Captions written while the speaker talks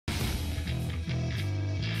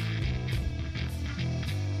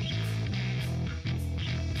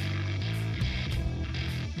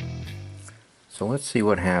So let's see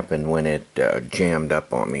what happened when it jammed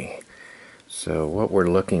up on me. So what we're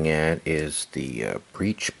looking at is the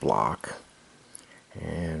breech block,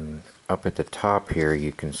 and up at the top here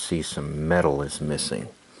you can see some metal is missing.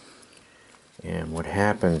 And what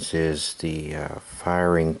happens is the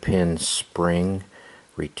firing pin spring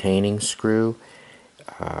retaining screw,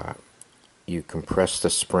 you compress the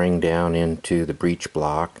spring down into the breech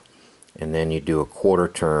block, and then you do a quarter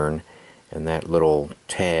turn, and that little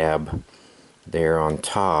tab there on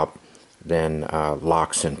top then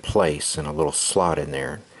locks in place in a little slot in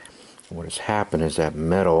there. What has happened is that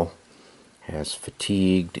metal has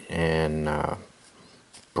fatigued and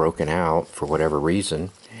broken out for whatever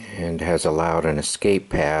reason, and has allowed an escape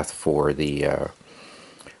path for the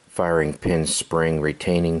firing pin spring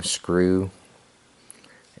retaining screw,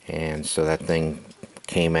 and so that thing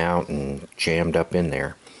came out and jammed up in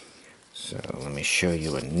there. So let me show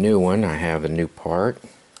you a new one. I have a new part.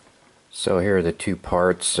 So here are the two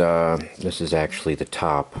parts. This is actually the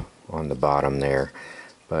top on the bottom there,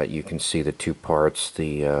 but you can see the two parts,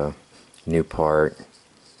 the new part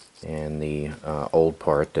and the old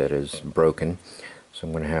part that is broken. So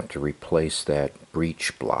I'm going to have to replace that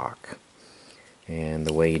breech block. And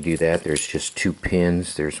the way you do that, there's just two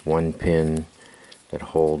pins. There's one pin that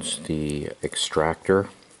holds the extractor,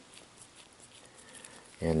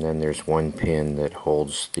 and then there's one pin that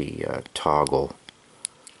holds the toggle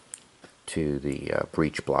to the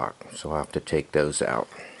breech block. So I'll have to take those out.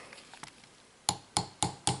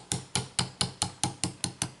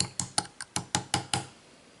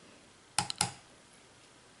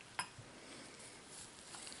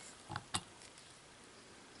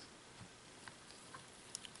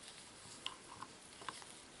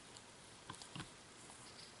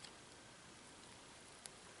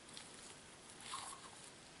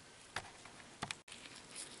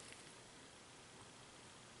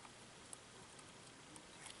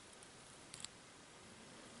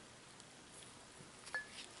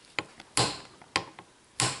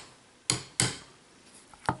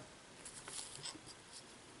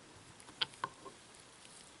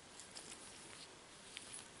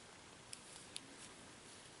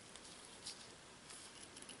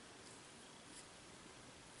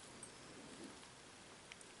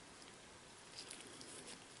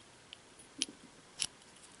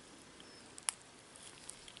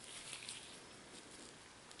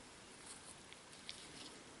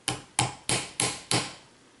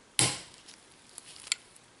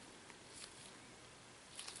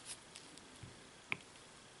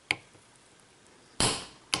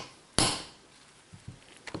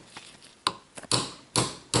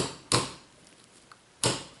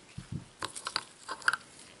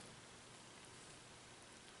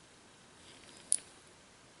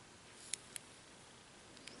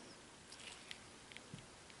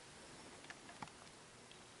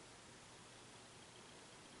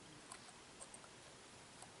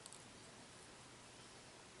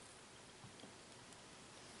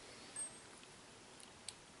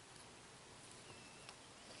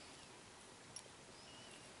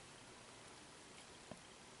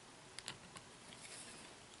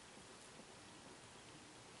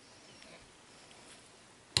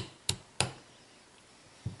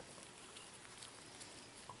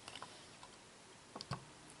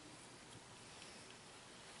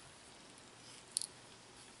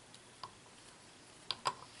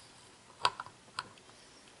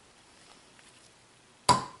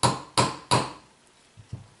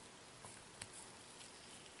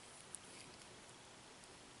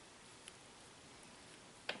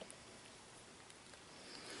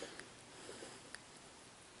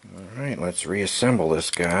 Alright, let's reassemble this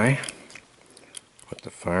guy. Put the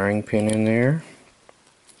firing pin in there,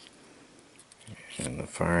 and the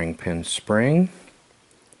firing pin spring,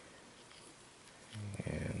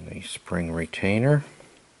 and the spring retainer.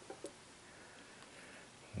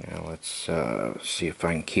 Now let's see if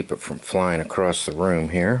I can keep it from flying across the room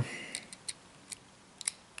here.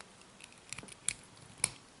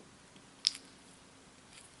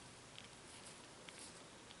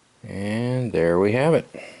 And there we have it.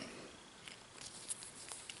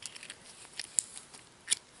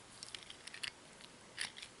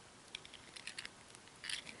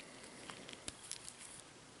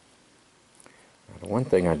 The one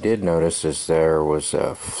thing I did notice is there was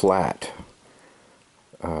a flat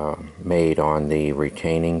made on the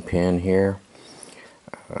retaining pin here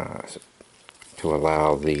to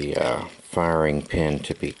allow the firing pin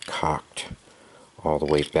to be cocked all the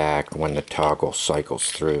way back when the toggle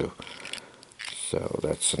cycles through. So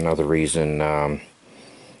that's another reason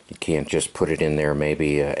you can't just put it in there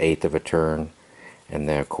maybe 1/8 of a turn, and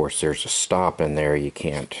then of course there's a stop in there. You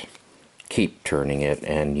can't keep turning it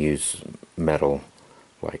and use metal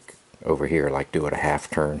like over here, like do it a half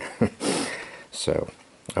turn. So,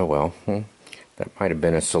 oh well, that might have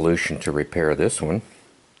been a solution to repair this one.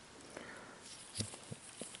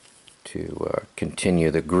 To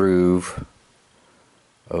continue the groove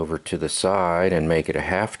over to the side and make it a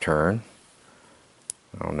half turn.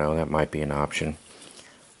 I don't know, that might be an option.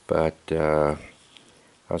 But I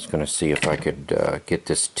was going to see if I could get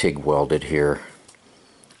this TIG welded here.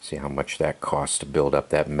 See how much that costs to build up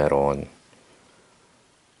that metal and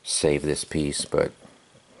save this piece. But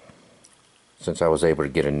since I was able to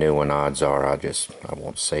get a new one, odds are I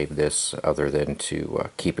won't save this other than to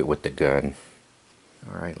keep it with the gun.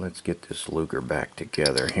 Alright, let's get this Luger back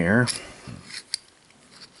together here.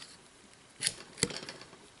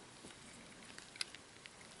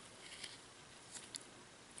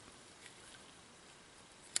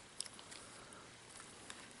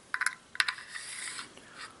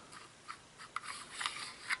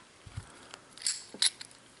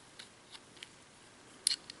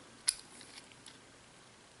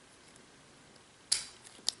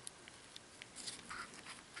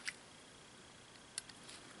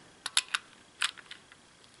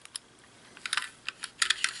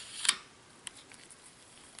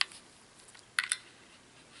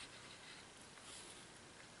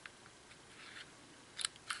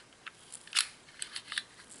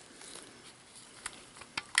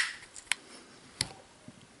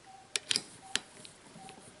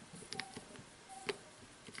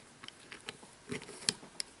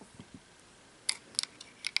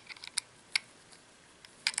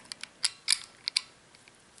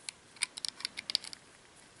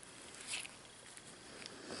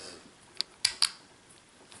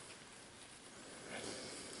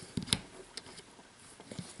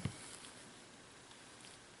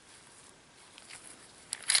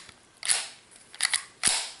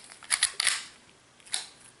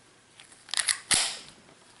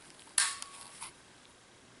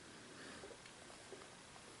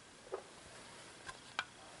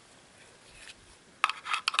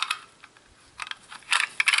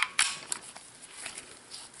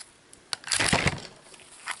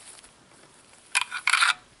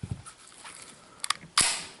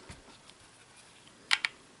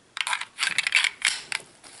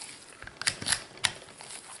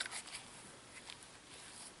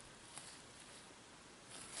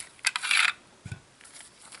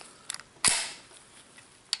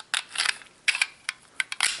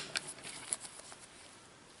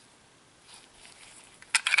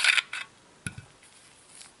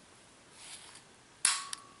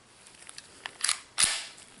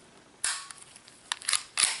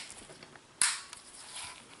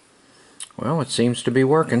 Well, it seems to be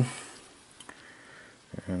working.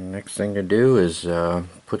 And the next thing to do is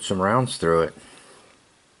put some rounds through it.